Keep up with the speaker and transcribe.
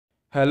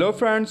Hello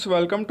friends,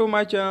 welcome to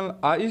my channel.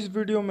 आज इस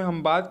video में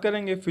हम बात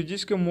करेंगे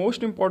फिजिक्स के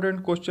most important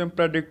question,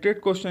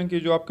 predicted question की,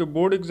 जो आपके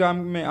बोर्ड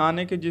एग्जाम में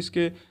आने के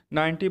जिसके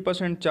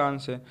 90%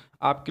 चांस है।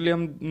 आपके लिए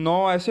हम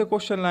 9 ऐसे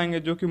क्वेश्चन लाएंगे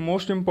जो कि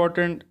most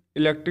important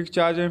electric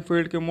charge and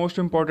field के मोस्ट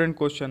इंपॉर्टेंट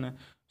क्वेश्चन है।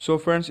 सो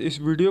फ्रेंड्स, इस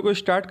वीडियो को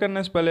स्टार्ट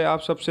करने से पहले आप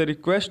सबसे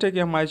रिक्वेस्ट है कि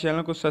हमारे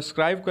चैनल को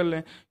सब्सक्राइब कर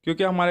लें,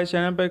 क्योंकि हमारे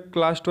चैनल पर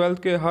क्लास 12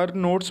 के हर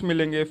नोट्स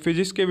मिलेंगे,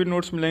 फिजिक्स के भी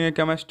नोट्स मिलेंगे,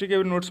 केमिस्ट्री के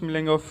भी नोट्स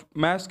मिलेंगे और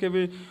मैथ्स के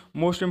भी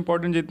मोस्ट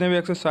इंपॉर्टेंट जितने भी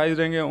एक्सरसाइज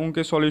रहेंगे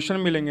उनके सॉल्यूशन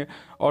मिलेंगे।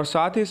 और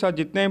साथ ही साथ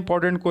जितने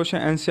इंपॉर्टेंट क्वेश्चन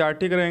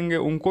एनसीईआरटी के रहेंगे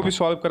उनको भी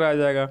सॉल्व कराया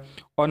जाएगा।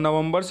 और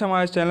नवंबर से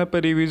हमारे चैनल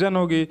पर रिवीजन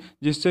होगी,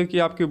 जिससे कि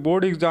आपकी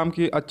बोर्ड एग्ज़ाम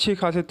की अच्छी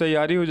खासी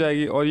तैयारी हो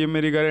जाएगी और ये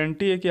मेरी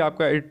गारंटी है कि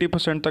आपका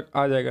 80% तक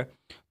आ जाएगा।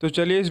 तो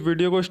चलिए इस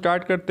वीडियो को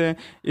स्टार्ट करते हैं।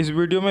 इस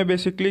वीडियो में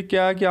बेसिकली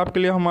क्या है कि आपके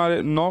लिए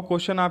हमारे 9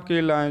 क्वेश्चन आपके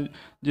लिए लाए,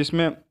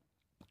 जिसमें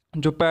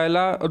जो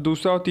पहला और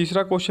दूसरा और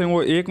तीसरा क्वेश्चन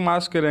वो 1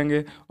 मार्क्स के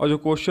रहेंगे, और जो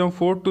क्वेश्चन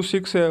 4 to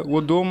 6 है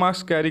वो 2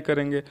 मार्क्स कैरी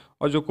करेंगे,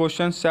 और जो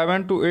क्वेश्चन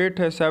 7 to 8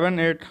 है 7,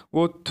 8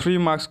 वो 3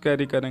 मार्क्स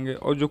कैरी करेंगे,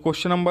 और जो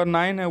क्वेश्चन नंबर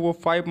 9 है वो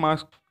 5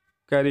 मार्क्स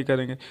कैरी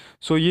करेंगे।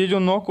 सो ये जो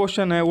 9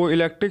 क्वेश्चन है वो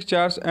इलेक्ट्रिक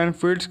चार्ज एंड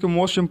फील्ड्स के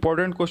मोस्ट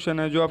इंपॉर्टेंट क्वेश्चन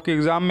है जो आपके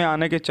एग्जाम में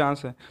आने के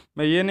चांस है।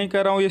 मैं ये नहीं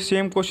कह रहा हूँ ये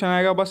सेम क्वेश्चन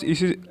आएगा बस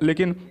इसी,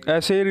 लेकिन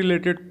ऐसे ही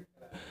रिलेटेड,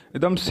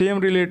 एकदम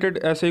सेम रिलेटेड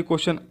ऐसे ही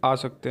क्वेश्चन आ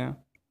सकते हैं।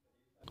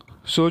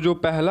 सो जो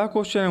पहला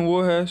क्वेश्चन है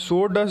वो है,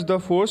 so does the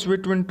force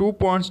between two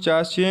points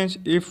charge change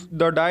if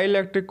the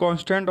dielectric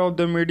constant of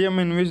the medium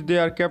in which they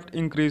are kept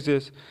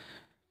increases.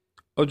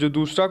 और जो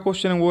दूसरा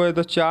क्वेश्चन है वो है,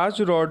 the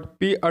charge rod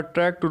P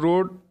attract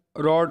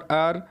rod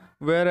are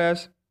where as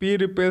P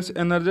repels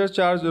एनर्जर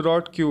charge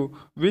rod Q,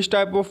 which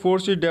type of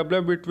force is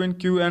develop between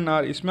Q and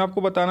are. इसमें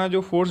आपको बताना है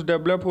जो फोर्स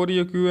डेवलप हो रही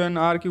है क्यू एंड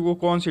आर की वो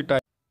कौन सी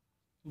टाइप।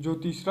 जो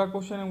तीसरा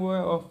क्वेश्चन है वो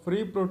है, a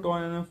free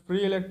proton and free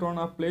electron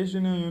are placed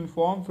in a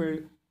uniform field,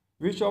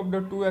 which of the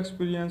two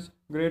experience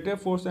greater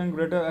force and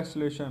greater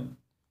acceleration।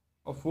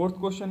 और फोर्थ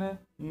क्वेश्चन है,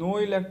 no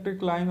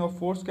electric line of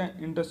force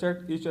can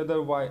intersect each other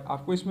Y.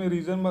 आपको इसमें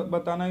reason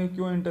बताना है कि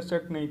क्यों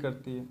intersect नहीं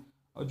करती है।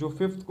 और जो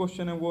फिफ्थ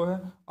क्वेश्चन है वो है,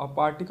 a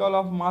particle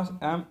of mass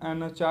m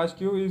and a charge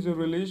q is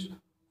release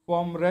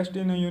from rest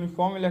in a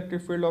uniform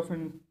electric field of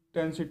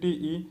intensity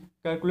E,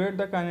 calculate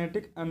the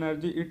kinetic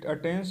energy it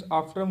attains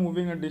after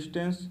moving a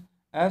distance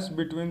s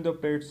between the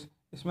plates.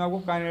 इसमें आपको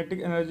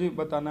kinetic energy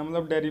बताना है,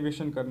 मतलब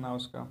derivation करना है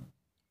उसका।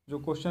 जो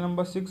question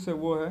number 6 है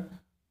वो है,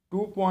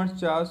 2 point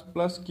charge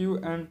plus Q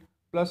and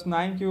plus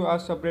 9q are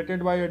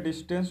separated by a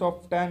distance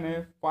of 10a,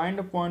 find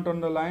a point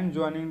on the line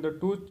joining the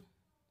two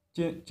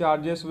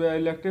charges where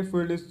electric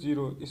field is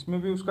 0। इसमें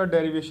भी उसका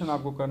डेरिवेशन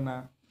आपको करना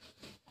है।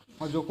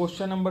 और जो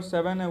क्वेश्चन नंबर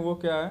 7 है वो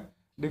क्या है,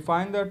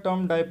 define the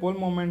term dipole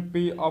moment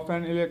p of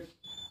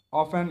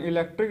an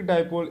electric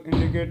dipole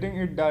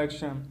indicating it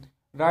direction,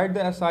 right the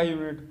SI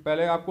unit.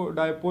 पहले आपको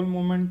डाइपोल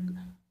मोमेंट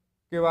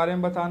के बारे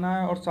में बताना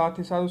है और साथ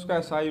ही साथ उसका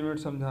एसआई यूनिट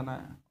समझाना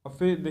है। और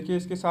फिर देखिए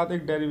इसके साथ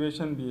एक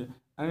डेरिवेशन भी है,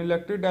 an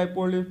electric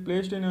dipole is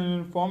placed in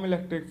uniform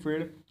electric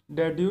field,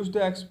 deduce the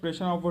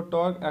expression of a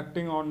torque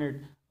acting on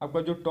it.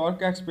 आपका जो टॉर्क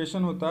का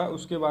एक्सप्रेशन होता है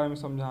उसके बारे में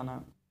समझाना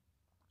है।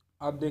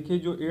 आप देखिए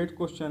जो 8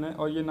 क्वेश्चन है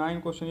और ये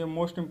 9 क्वेश्चन, ये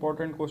मोस्ट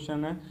इंपॉर्टेंट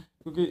क्वेश्चन है,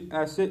 क्योंकि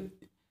ऐसे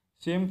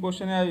सेम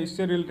क्वेश्चन है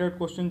इससे रिलेटेड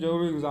क्वेश्चन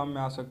जरूर एग्जाम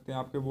में आ सकते हैं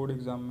आपके बोर्ड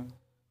एग्जाम में।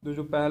 तो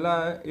जो पहला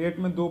है, 8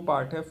 में 2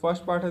 पार्ट है।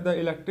 फर्स्ट पार्ट है, the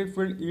electric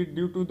field is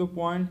due to the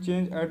point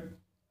change at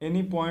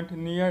any point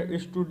near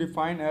is to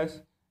define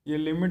S, ये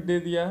लिमिट दे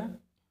दिया है,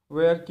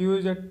 where Q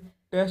is a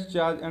test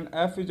charge and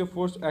F is a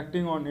force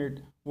acting on it,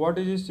 what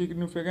is is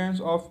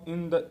significance of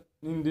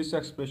in this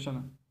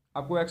expression.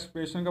 आपको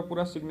expression का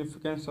पूरा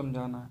significance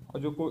समझाना है।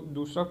 और जो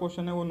दूसरा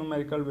क्वेश्चन है वो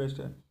न्यूमेरिकल बेस्ड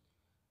है,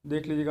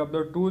 देख लीजिएगा।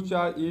 The two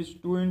charge is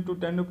 2 ×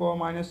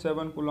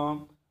 10⁻⁷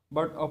 Coulomb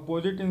but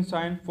opposite in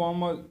sign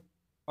form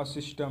a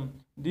system.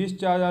 These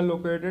charges are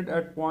located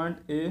at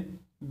point A,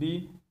 B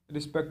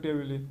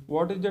respectively.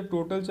 What is the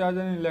total charge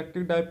and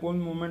electric dipole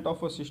moment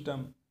of a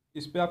system?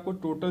 इस पे आपको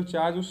total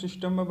charge उस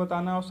system में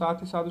बताना है और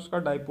साथ ही साथ उसका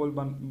डाइपोल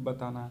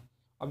बताना है।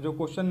 अब जो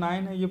क्वेश्चन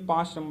 9 है ये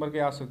 5 नंबर के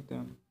आ सकते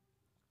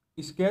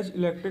हैं। Sketch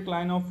electric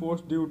line of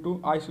force due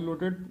to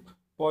isolated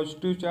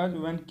positive charge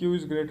when Q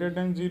is greater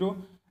than 0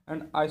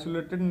 and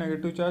isolated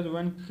negative charge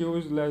when Q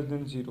is less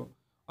than 0।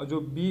 और जो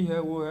बी है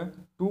वो है,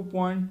 2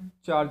 पॉइंट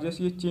चार्जेस,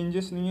 ये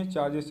चेंजेस नहीं है,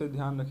 चार्जेस से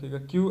ध्यान रखिएगा।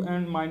 Q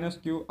and minus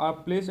Q R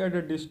place at a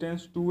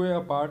distance 2a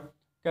apart,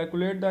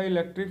 calculate the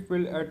electric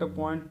field at a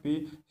point P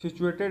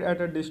situated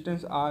at a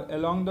distance are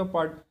along the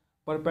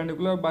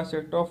perpendicular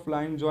bisector of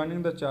line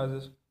joining the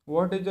charges,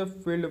 what is the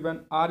field when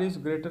are is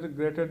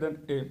greater than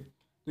ए।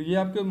 तो ये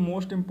आपके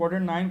most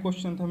important 9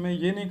 question थे। मैं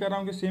ये नहीं कर रहा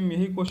हूँ कि सेम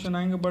यही क्वेश्चन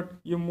आएंगे, बट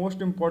ये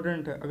मोस्ट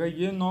इंपॉर्टेंट है। अगर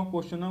ये 9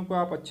 क्वेश्चनों को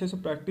आप अच्छे से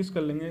प्रैक्टिस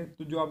कर लेंगे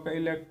तो जो आपका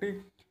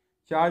इलेक्ट्रिक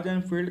चार्ज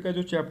एंड फील्ड का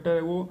जो चैप्टर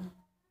है वो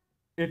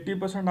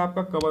 80%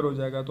 आपका कवर हो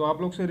जाएगा। तो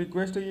आप लोग से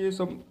रिक्वेस्ट है ये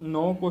सब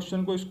 9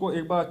 क्वेश्चन को, इसको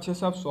एक बार अच्छे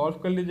से आप सॉल्व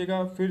कर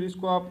लीजिएगा, फिर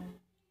इसको आप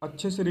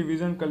अच्छे से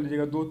रिवीजन कर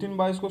लीजिएगा, 2-3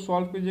 बार इसको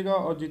सॉल्व कीजिएगा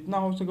और जितना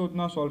हो सके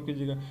उतना सॉल्व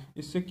कीजिएगा।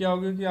 इससे क्या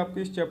होगा कि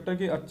आपकी इस चैप्टर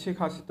की अच्छी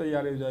खासी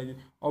तैयारी हो जाएगी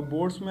और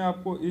बोर्ड्स में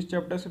आपको इस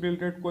चैप्टर से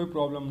रिलेटेड कोई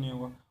प्रॉब्लम नहीं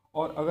होगा।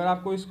 और अगर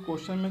आपको इस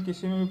क्वेश्चन में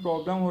किसी में भी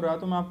प्रॉब्लम हो रहा है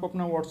तो मैं आपको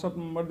अपना व्हाट्सअप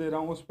नंबर दे रहा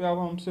हूँ, उस पर आप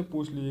हमसे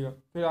पूछ लीजिएगा,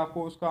 फिर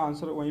आपको उसका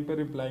आंसर वहीं पर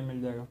रिप्लाई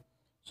मिल जाएगा।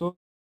 सो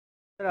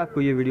अगर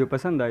आपको ये वीडियो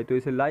पसंद आए तो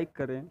इसे लाइक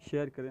करें,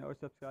 शेयर करें और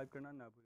सब्सक्राइब करना ना भूलें।